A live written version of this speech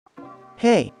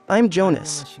Hey, I'm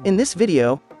Jonas. In this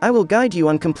video, I will guide you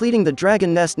on completing the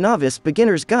Dragon Nest Novice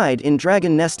Beginner's Guide in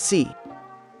Dragon Nest SEA.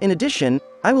 In addition,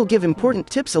 I will give important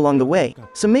tips along the way,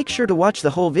 so make sure to watch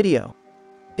the whole video.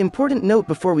 Important note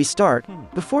before we start: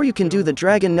 before you can do the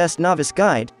Dragon Nest Novice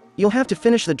Guide, you'll have to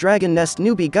finish the Dragon Nest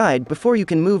Newbie Guide before you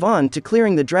can move on to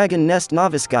clearing the Dragon Nest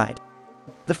Novice Guide.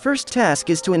 The first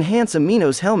task is to enhance a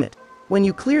Minnows helmet. When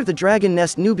you clear the Dragon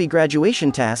Nest Newbie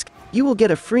graduation task, you will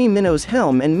get a free Minnows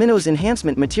helm and Minnows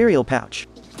enhancement material pouch.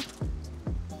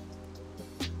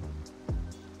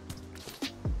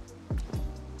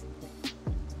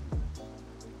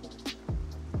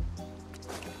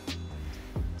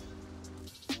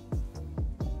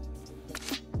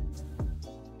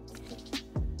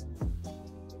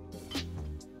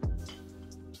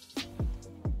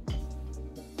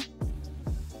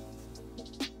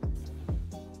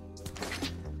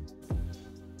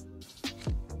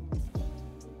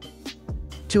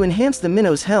 To enhance the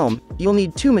Minnows helm, you'll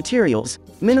need two materials,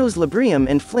 Minnows Librium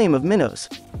and Flame of Minnows.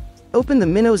 Open the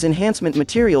Minnows enhancement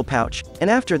material pouch, and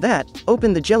after that,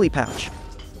 open the jelly pouch.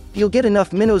 You'll get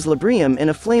enough Minnows Librium and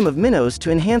a Flame of Minnows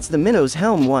to enhance the Minnows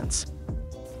helm once.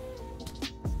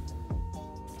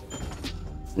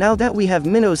 Now that we have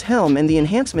Minnows helm and the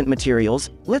enhancement materials,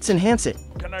 let's enhance it.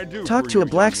 Talk to a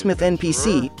blacksmith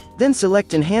NPC, then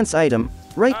select Enhance Item,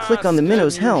 right-click on the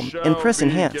Minnows helm, and press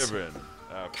Enhance.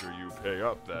 After you pay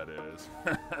up, that is.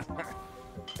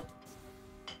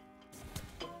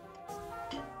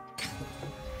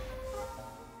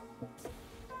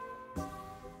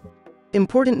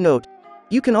 Important note: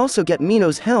 you can also get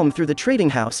Minnows helm through the trading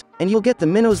house, and you'll get the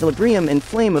Minnows Librium and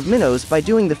Flame of Minnows by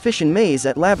doing the Fish and Maze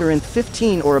at Labyrinth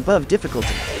 15 or above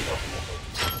difficulty.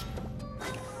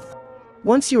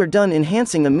 Once you are done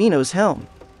enhancing the Minnows helm,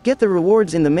 get the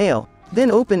rewards in the mail,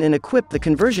 then open and equip the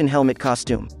conversion helmet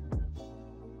costume.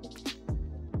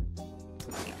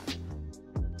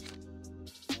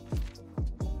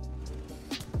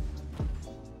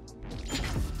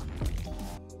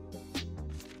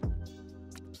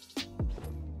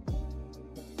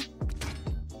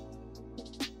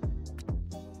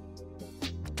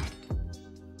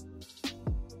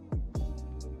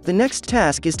 The next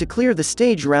task is to clear the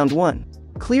stage round 1.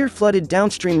 Clear flooded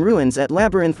downstream ruins at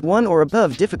Labyrinth 1 or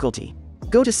above difficulty.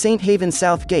 Go to St. Haven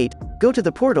South Gate, go to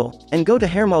the portal, and go to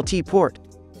Hermalti Port.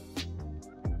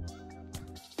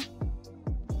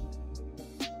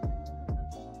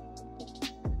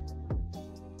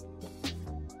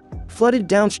 Flooded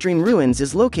downstream ruins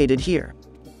is located here.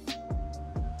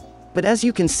 But as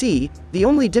you can see, the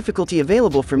only difficulty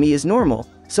available for me is normal,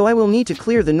 so I will need to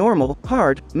clear the normal,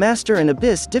 hard, master and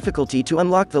abyss difficulty to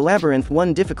unlock the Labyrinth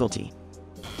 1 difficulty.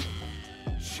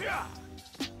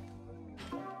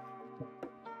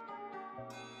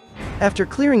 After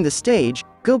clearing the stage,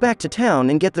 go back to town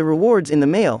and get the rewards in the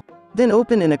mail, then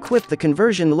open and equip the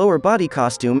conversion lower body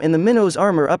costume and the Minnows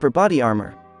armor upper body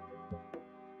armor.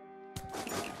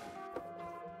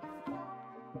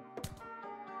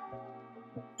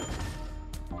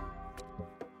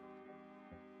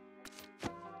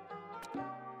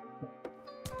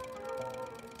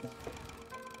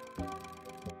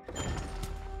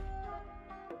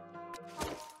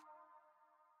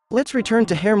 Let's return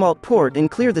to Hermalt Port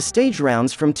and clear the stage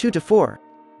rounds from 2 to 4.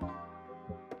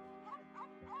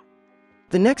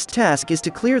 The next task is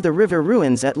to clear the river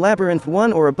ruins at Labyrinth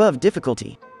 1 or above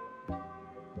difficulty.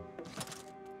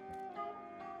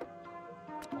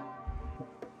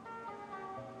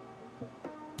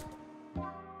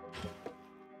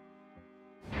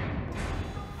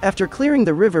 After clearing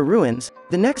the river ruins,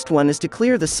 the next one is to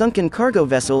clear the sunken cargo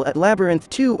vessel at Labyrinth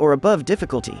 2 or above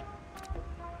difficulty.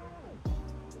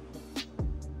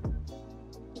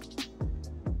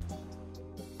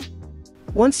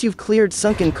 Once you've cleared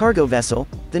sunken cargo vessel,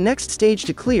 the next stage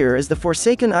to clear is the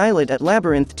Forsaken Islet at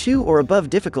Labyrinth 2 or above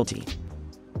difficulty.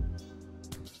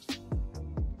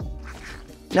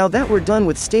 Now that we're done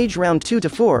with stage round 2 to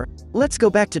 4, let's go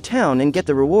back to town and get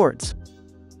the rewards.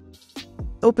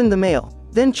 Open the mail,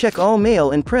 then check all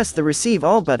mail and press the Receive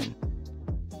All button.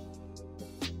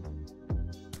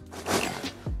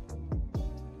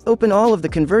 Open all of the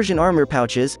conversion armor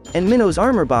pouches and Minnows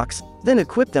armor box, then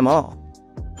equip them all.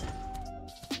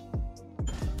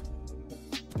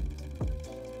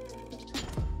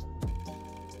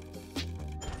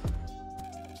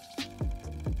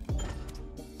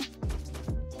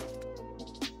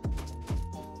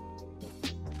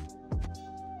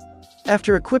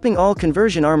 After equipping all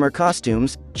conversion armor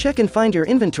costumes, check and find your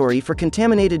inventory for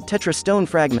contaminated Tetra stone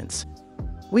fragments.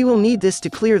 We will need this to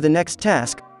clear the next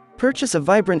task: purchase a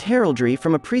vibrant heraldry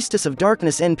from a Priestess of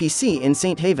Darkness NPC in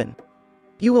St. Haven.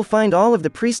 You will find all of the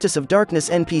Priestess of Darkness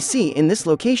NPC in this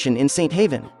location in St.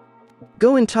 Haven.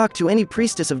 Go and talk to any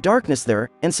Priestess of Darkness there,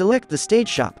 and select the stage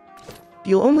shop.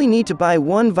 You'll only need to buy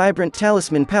one Vibrant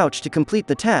Talisman pouch to complete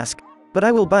the task, but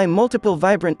I will buy multiple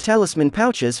Vibrant Talisman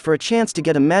pouches for a chance to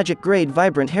get a magic grade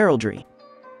Vibrant Heraldry.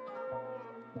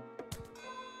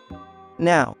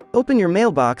 Now, open your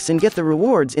mailbox and get the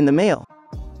rewards in the mail.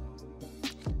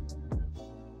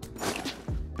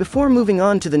 Before moving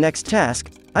on to the next task,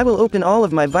 I will open all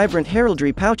of my Vibrant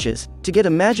Heraldry pouches to get a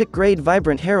magic grade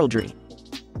Vibrant Heraldry.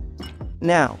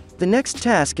 Now, the next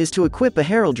task is to equip a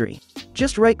heraldry.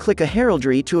 Just right-click a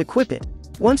heraldry to equip it.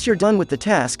 Once you're done with the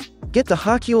task, get the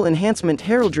Hocule Enhancement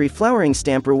Heraldry Flowering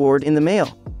Stamp reward in the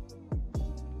mail.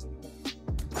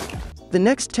 The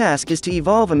next task is to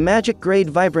evolve a magic grade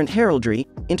Vibrant Heraldry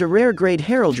into rare grade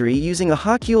heraldry using a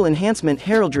Hocule Enhancement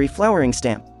Heraldry Flowering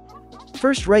Stamp.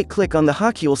 First right-click on the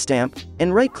Hocule stamp,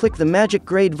 and right-click the magic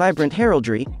grade Vibrant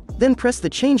Heraldry, then press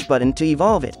the change button to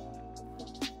evolve it.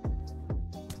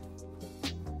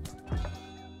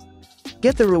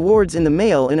 Get the rewards in the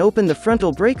mail and open the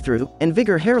Frontal Breakthrough and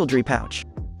Vigor Heraldry pouch.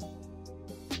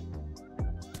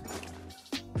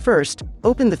 First,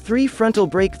 open the 3 Frontal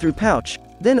Breakthrough pouch,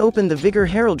 then open the Vigor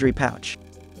Heraldry pouch.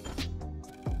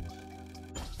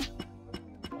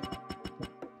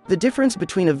 The difference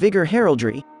between a Vigor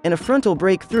Heraldry and a Frontal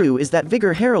Breakthrough is that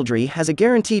Vigor Heraldry has a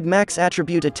guaranteed max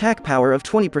attribute attack power of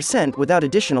 20% without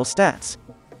additional stats.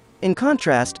 In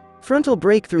contrast, Frontal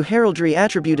Breakthrough Heraldry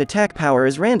attribute attack power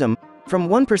is random, from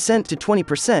 1% to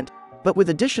 20%, but with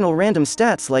additional random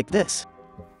stats like this.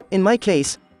 In my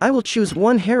case, I will choose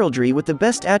one heraldry with the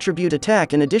best attribute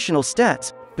attack and additional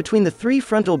stats, between the 3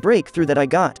 Frontal Breakthrough that I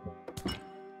got.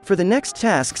 For the next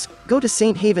tasks, go to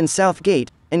St. Haven South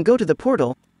Gate, and go to the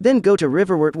portal, then go to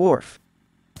Riverwort Wharf.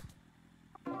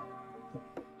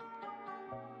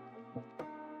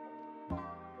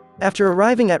 After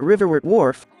arriving at Riverwort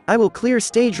Wharf, I will clear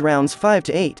stage rounds 5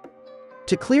 to 8.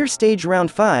 To clear stage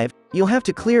round 5, you'll have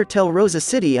to clear Tel Rosa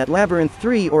City at Labyrinth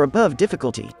 3 or above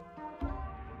difficulty.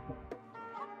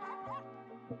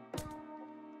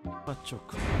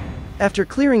 After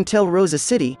clearing Tel Rosa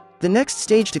City, the next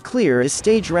stage to clear is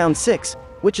stage round 6,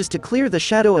 which is to clear the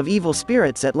Shadow of Evil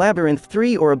Spirits at Labyrinth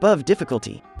 3 or above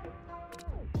difficulty.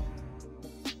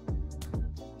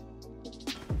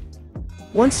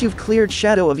 Once you've cleared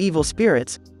Shadow of Evil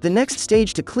Spirits, the next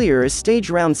stage to clear is stage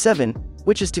round 7,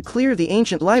 which is to clear the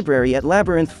Ancient Library at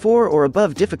Labyrinth 4 or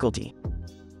above difficulty.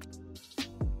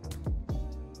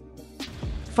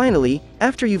 Finally,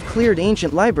 after you've cleared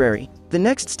Ancient Library, the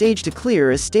next stage to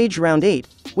clear is stage round 8,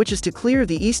 which is to clear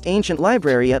the East Ancient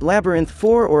Library at Labyrinth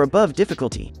 4 or above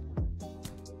difficulty.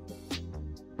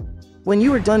 When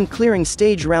you are done clearing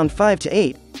stage round 5 to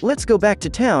 8, let's go back to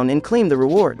town and claim the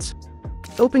rewards.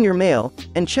 Open your mail,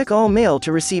 and check all mail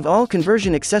to receive all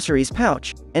Conversion Accessories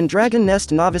pouch, and Dragon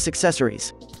Nest Novice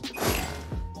Accessories.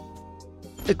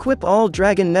 Equip all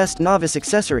Dragon Nest Novice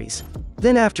Accessories.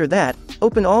 Then after that,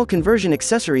 open all Conversion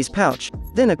Accessories pouch,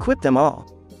 then equip them all.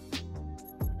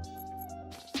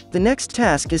 The next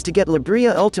task is to get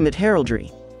Labria Ultimate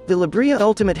Heraldry. The Labria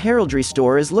Ultimate Heraldry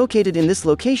store is located in this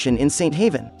location in St.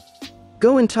 Haven.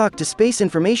 Go and talk to Space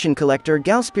Information Collector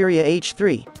Galsperia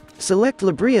H3. Select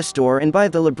Labria Store and buy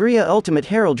the Labria Ultimate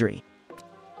Heraldry.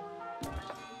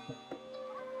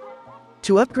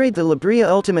 To upgrade the Labria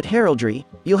Ultimate Heraldry,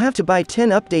 you'll have to buy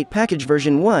 10 Update Package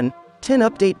version 1, 10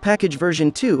 Update Package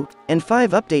version 2, and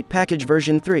 5 Update Package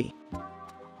version 3.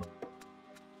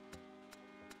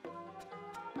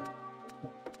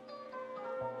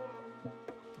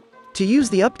 To use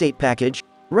the Update Package,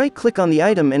 right-click on the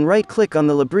item and right-click on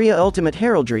the Labria Ultimate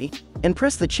Heraldry, and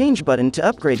press the Change button to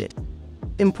upgrade it.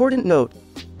 Important note: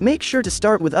 make sure to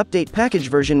start with Update Package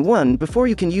version 1 before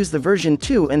you can use the version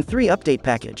 2 and 3 Update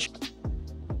Package.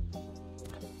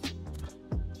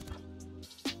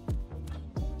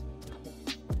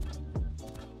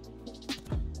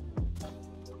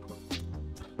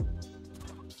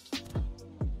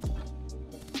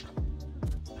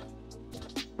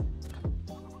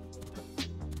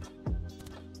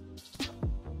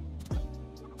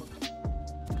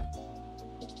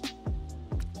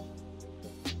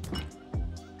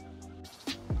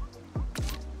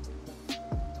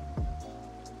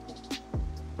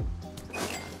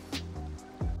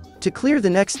 To clear the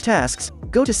next tasks,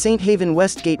 go to St. Haven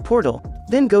West Gate Portal,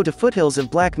 then go to Foothills of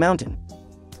Black Mountain.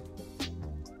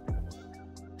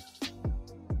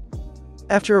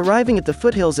 After arriving at the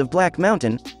Foothills of Black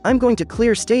Mountain, I'm going to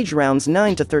clear stage rounds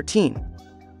 9 to 13.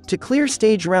 To clear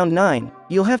stage round 9,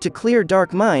 you'll have to clear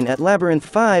Dark Mine at Labyrinth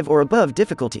 5 or above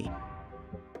difficulty.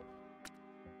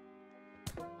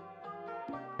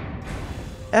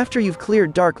 After you've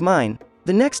cleared Dark Mine,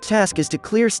 the next task is to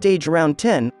clear stage round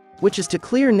 10, which is to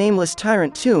clear Nameless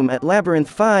Tyrant Tomb at Labyrinth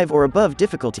 5 or above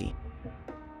difficulty.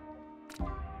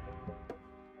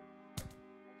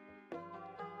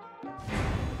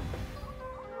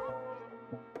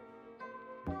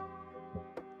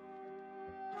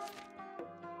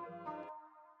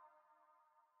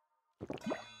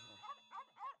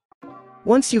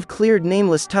 Once you've cleared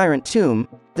Nameless Tyrant Tomb,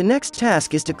 the next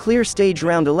task is to clear stage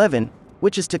round 11,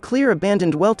 which is to clear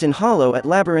Abandoned Welton Hollow at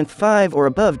Labyrinth 5 or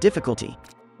above difficulty.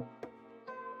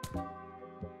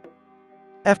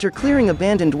 After clearing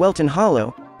Abandoned Welton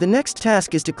Hollow, the next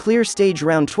task is to clear stage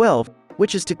round 12,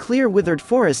 which is to clear Withered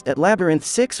Forest at Labyrinth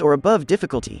 6 or above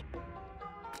difficulty.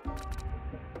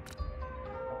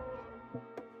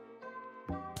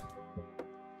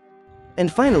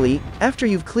 And finally, after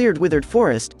you've cleared Withered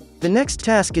Forest, the next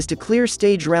task is to clear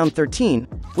stage round 13,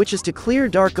 which is to clear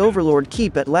Dark Overlord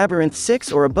Keep at Labyrinth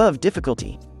 6 or above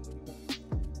difficulty.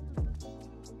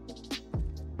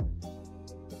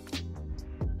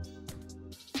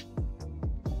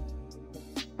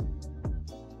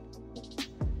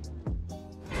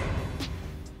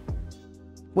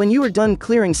 When you are done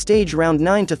clearing stage round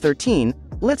 9 to 13,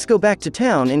 let's go back to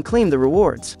town and claim the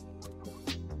rewards.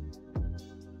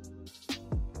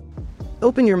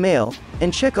 Open your mail,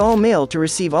 and check all mail to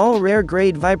receive all rare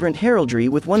grade Vibrant Heraldry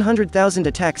with 100,000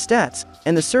 attack stats,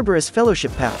 and the Cerberus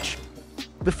Fellowship Pouch.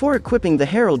 Before equipping the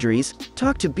heraldries,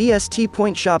 talk to BST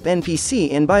Point Shop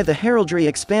NPC and buy the Heraldry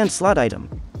Expand slot item.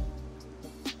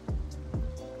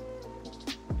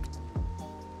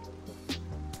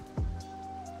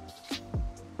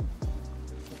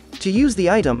 To use the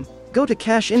item, go to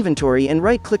Cache Inventory and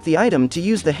right-click the item to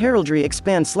use the Heraldry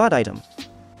Expand slot item.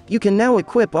 You can now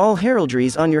equip all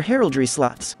heraldries on your heraldry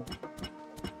slots.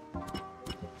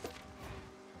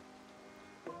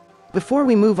 Before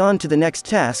we move on to the next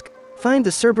task, find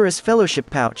the Cerberus Fellowship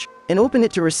Pouch, and open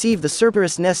it to receive the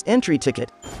Cerberus Nest entry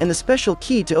ticket, and the special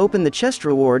key to open the chest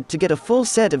reward to get a full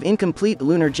set of incomplete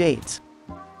lunar jades.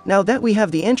 Now that we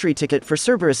have the entry ticket for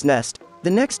Cerberus Nest,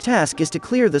 the next task is to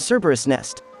clear the Cerberus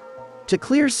Nest. To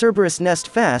clear Cerberus Nest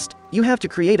fast, you have to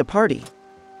create a party.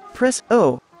 Press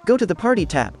O, go to the Party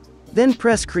tab. Then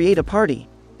press Create a Party,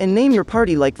 and name your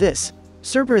party like this,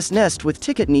 Cerberus Nest with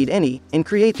ticket need any, and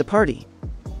create the party.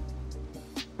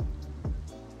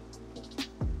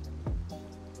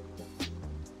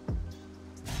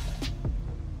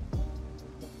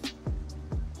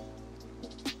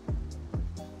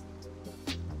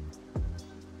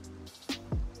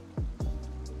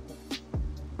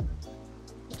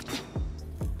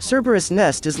 Cerberus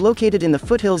Nest is located in the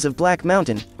foothills of Black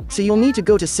Mountain, so you'll need to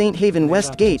go to St. Haven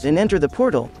West Gate and enter the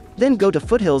portal, then go to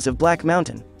Foothills of Black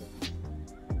Mountain.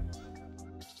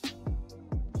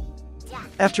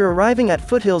 After arriving at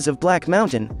Foothills of Black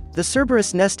Mountain, the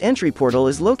Cerberus Nest entry portal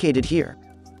is located here.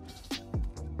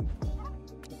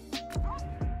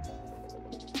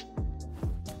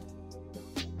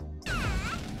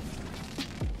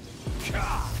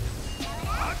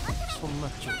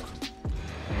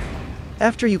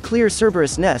 After you clear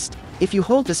Cerberus Nest, if you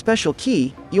hold the special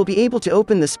key, you'll be able to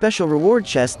open the special reward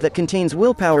chest that contains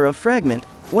Willpower of Fragment,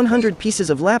 100 pieces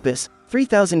of lapis,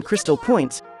 3,000 crystal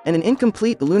points, and an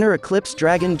incomplete Lunar Eclipse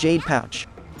Dragon Jade pouch.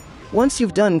 Once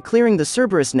you've done clearing the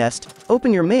Cerberus Nest,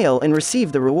 open your mail and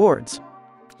receive the rewards.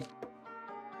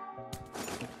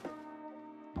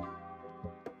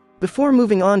 Before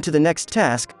moving on to the next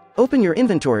task, open your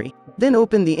inventory, then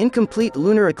open the incomplete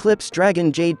Lunar Eclipse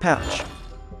Dragon Jade pouch.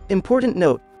 Important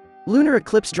note: Lunar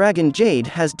Eclipse Dragon Jade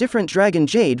has different Dragon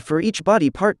Jade for each body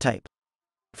part type.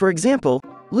 For example,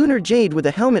 Lunar Jade with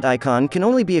a helmet icon can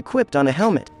only be equipped on a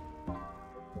helmet.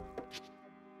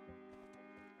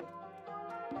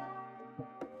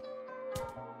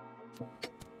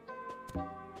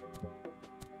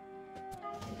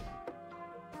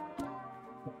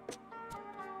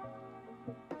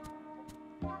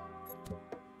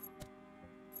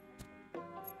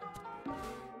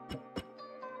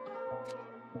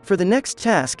 For the next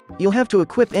task, you'll have to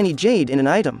equip any jade in an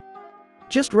item.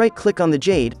 Just right-click on the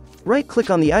jade, right-click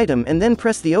on the item and then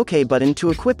press the OK button to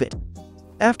equip it.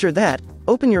 After that,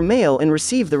 open your mail and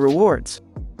receive the rewards.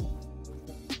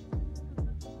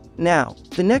 Now,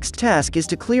 the next task is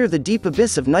to clear the Deep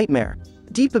Abyss of Nightmare.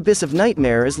 Deep Abyss of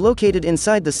Nightmare is located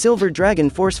inside the Silver Dragon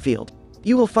Force Field.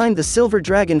 You will find the Silver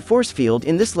Dragon Force Field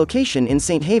in this location in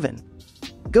St. Haven.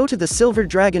 Go to the Silver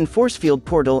Dragon Force Field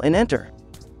portal and enter.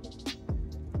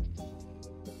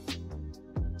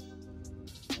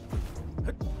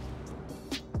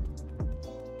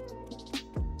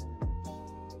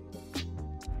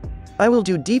 I will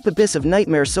do Deep Abyss of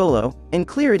Nightmare solo, and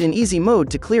clear it in easy mode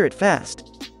to clear it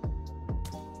fast.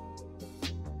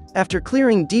 After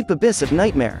clearing Deep Abyss of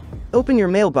Nightmare, open your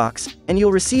mailbox, and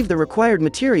you'll receive the required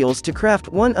materials to craft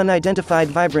 1 unidentified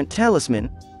vibrant talisman,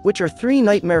 which are 3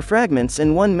 nightmare fragments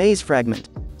and 1 maze fragment.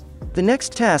 The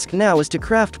next task now is to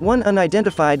craft 1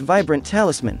 unidentified vibrant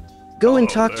talisman. Go and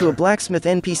talk to a blacksmith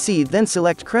NPC, then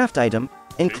select craft item,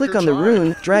 and click on the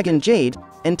rune, Dragon Jade,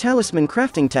 and Talisman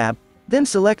Crafting tab, then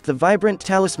select the Vibrant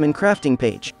Talisman Crafting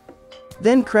page.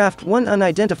 Then craft 1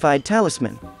 unidentified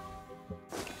talisman.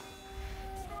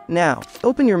 Now,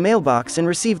 open your mailbox and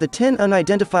receive the 10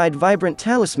 unidentified vibrant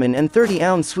talisman and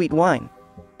 30-ounce sweet wine.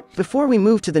 Before we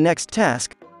move to the next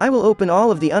task, I will open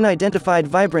all of the unidentified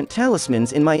vibrant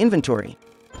talismans in my inventory.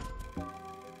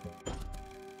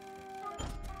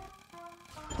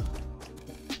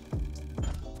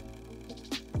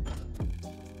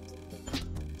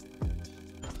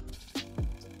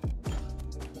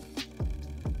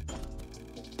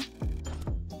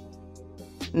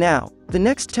 Now, the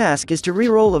next task is to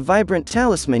reroll a vibrant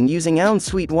talisman using ounce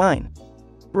sweet wine.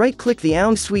 Right-click the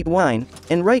ounce sweet wine,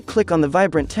 and right-click on the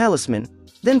vibrant talisman,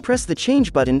 then press the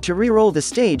change button to reroll the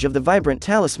stage of the vibrant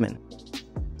talisman.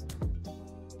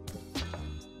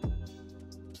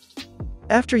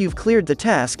 After you've cleared the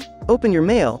task, open your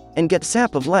mail, and get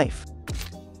Sap of Life.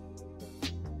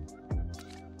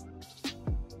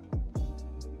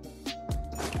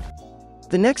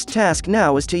 The next task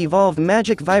now is to evolve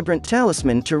Magic Vibrant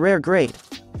Talisman to Rare Grade.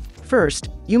 First,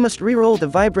 you must reroll the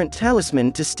Vibrant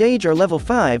Talisman to stage or level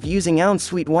 5 using ounce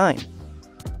sweet wine.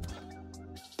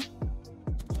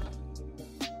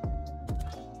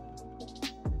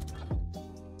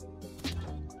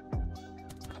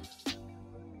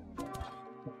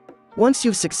 Once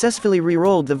you've successfully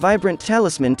rerolled the Vibrant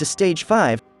Talisman to stage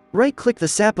 5, right-click the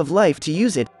Sap of Life to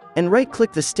use it, and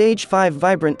right-click the stage 5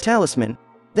 Vibrant Talisman,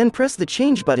 then press the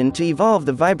change button to evolve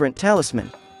the Vibrant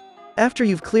Talisman. After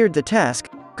you've cleared the task,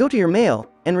 go to your mail,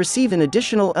 and receive an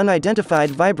additional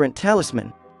unidentified Vibrant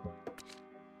Talisman.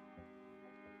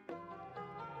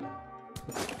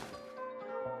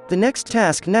 The next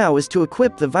task now is to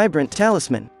equip the Vibrant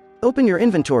Talisman. Open your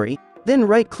inventory, then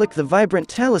right-click the Vibrant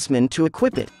Talisman to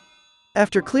equip it.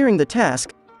 After clearing the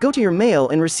task, go to your mail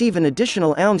and receive an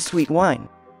additional ounce sweet wine.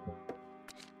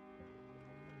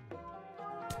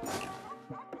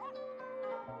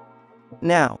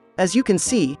 Now, as you can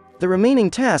see, the remaining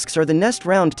tasks are the Nest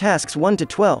Round tasks 1 to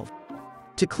 12.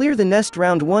 To clear the Nest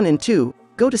Round 1 and 2,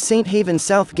 go to St. Haven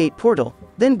Southgate Portal,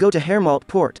 then go to Hermalt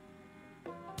Port.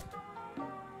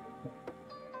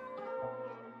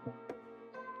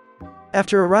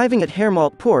 After arriving at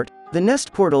Hermalt Port, the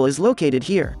Nest Portal is located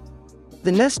here.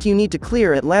 The nest you need to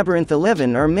clear at Labyrinth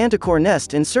 11 are Manticore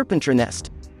Nest and Serpentra Nest.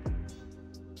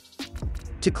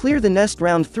 To clear the Nest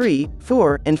Round 3,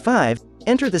 4, and 5,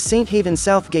 enter the St. Haven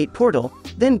Southgate Portal,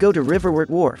 then go to Riverwort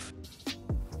Wharf.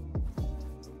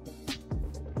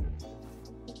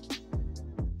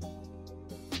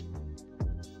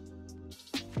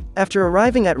 After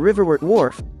arriving at Riverwort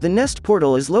Wharf, the Nest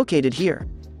Portal is located here.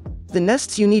 The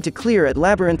nests you need to clear at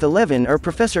Labyrinth 11 are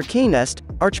Professor K Nest,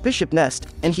 Archbishop Nest,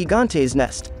 and Gigante's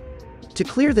Nest. To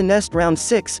clear the Nest Round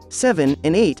 6, 7,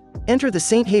 and 8, enter the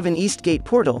St. Haven Eastgate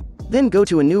Portal, then go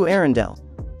to Anu Arundel.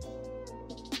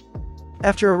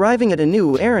 After arriving at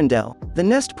Anu Arundel, the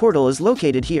Nest Portal is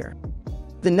located here.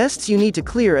 The nests you need to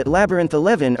clear at Labyrinth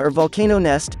 11 are Volcano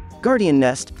Nest, Guardian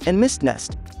Nest, and Mist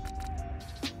Nest.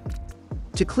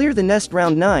 To clear the Nest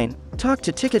Round 9, talk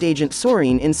to Ticket Agent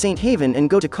Soreen in St. Haven and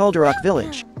go to Calderock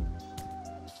Village.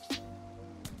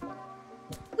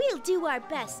 We'll do our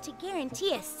best to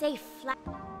guarantee a safe flight.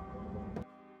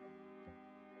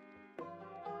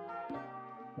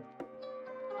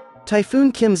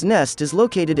 Typhoon Kim's nest is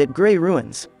located at Grey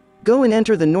Ruins. Go and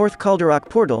enter the North Calderock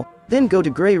Portal, then go to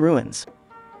Grey Ruins.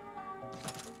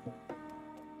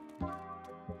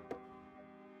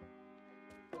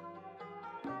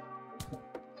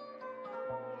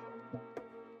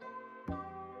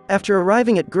 After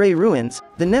arriving at Grey Ruins,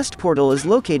 the Nest Portal is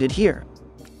located here.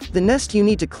 The nest you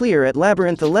need to clear at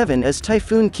Labyrinth 11 is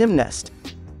Typhoon Kim Nest.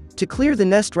 To clear the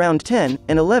Nest Round 10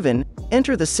 and 11,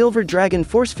 enter the Silver Dragon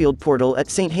Forcefield Portal at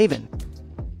St. Haven.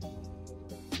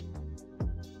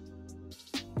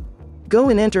 Go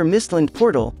and enter Mistland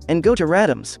Portal, and go to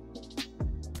Radams.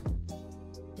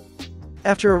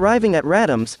 After arriving at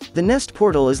Radams, the Nest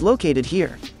Portal is located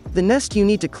here. The nest you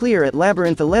need to clear at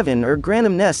Labyrinth 11 are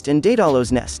Granum Nest and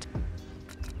Daedalus Nest.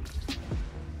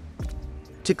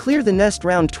 To clear the Nest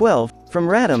Round 12, from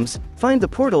Radams, find the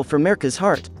portal for Merca's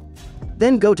Heart.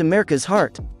 Then go to Merca's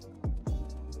Heart.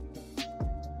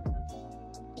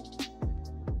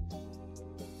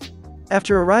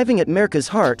 After arriving at Merca's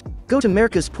Heart, go to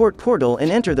Merca's Port Portal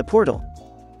and enter the portal.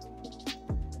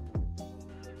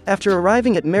 After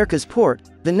arriving at Merca's port,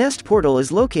 the Nest portal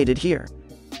is located here.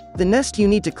 The nest you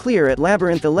need to clear at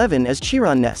Labyrinth 11 is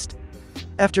Chiron Nest.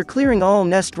 After clearing all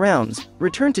nest rounds,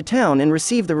 return to town and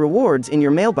receive the rewards in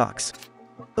your mailbox.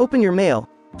 Open your mail,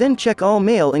 then check all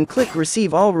mail and click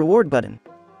Receive All Reward button.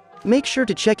 Make sure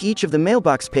to check each of the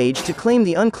mailbox page to claim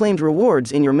the unclaimed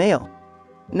rewards in your mail.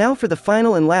 Now for the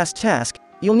final and last task,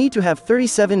 you'll need to have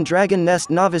 37 Dragon Nest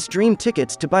Novice Dream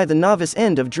tickets to buy the Novice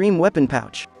End of Dream weapon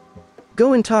pouch.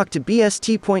 Go and talk to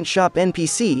BST Point Shop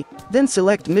NPC, then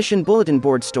select Mission Bulletin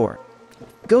Board Store.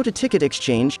 Go to Ticket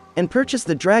Exchange, and purchase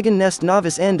the Dragon Nest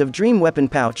Novice End of Dream weapon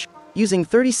pouch, using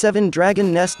 37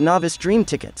 Dragon Nest Novice Dream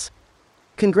tickets.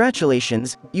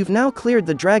 Congratulations, you've now cleared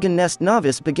the Dragon Nest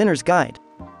Novice Beginner's Guide.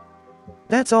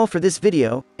 That's all for this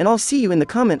video, and I'll see you in the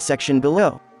comment section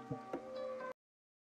below.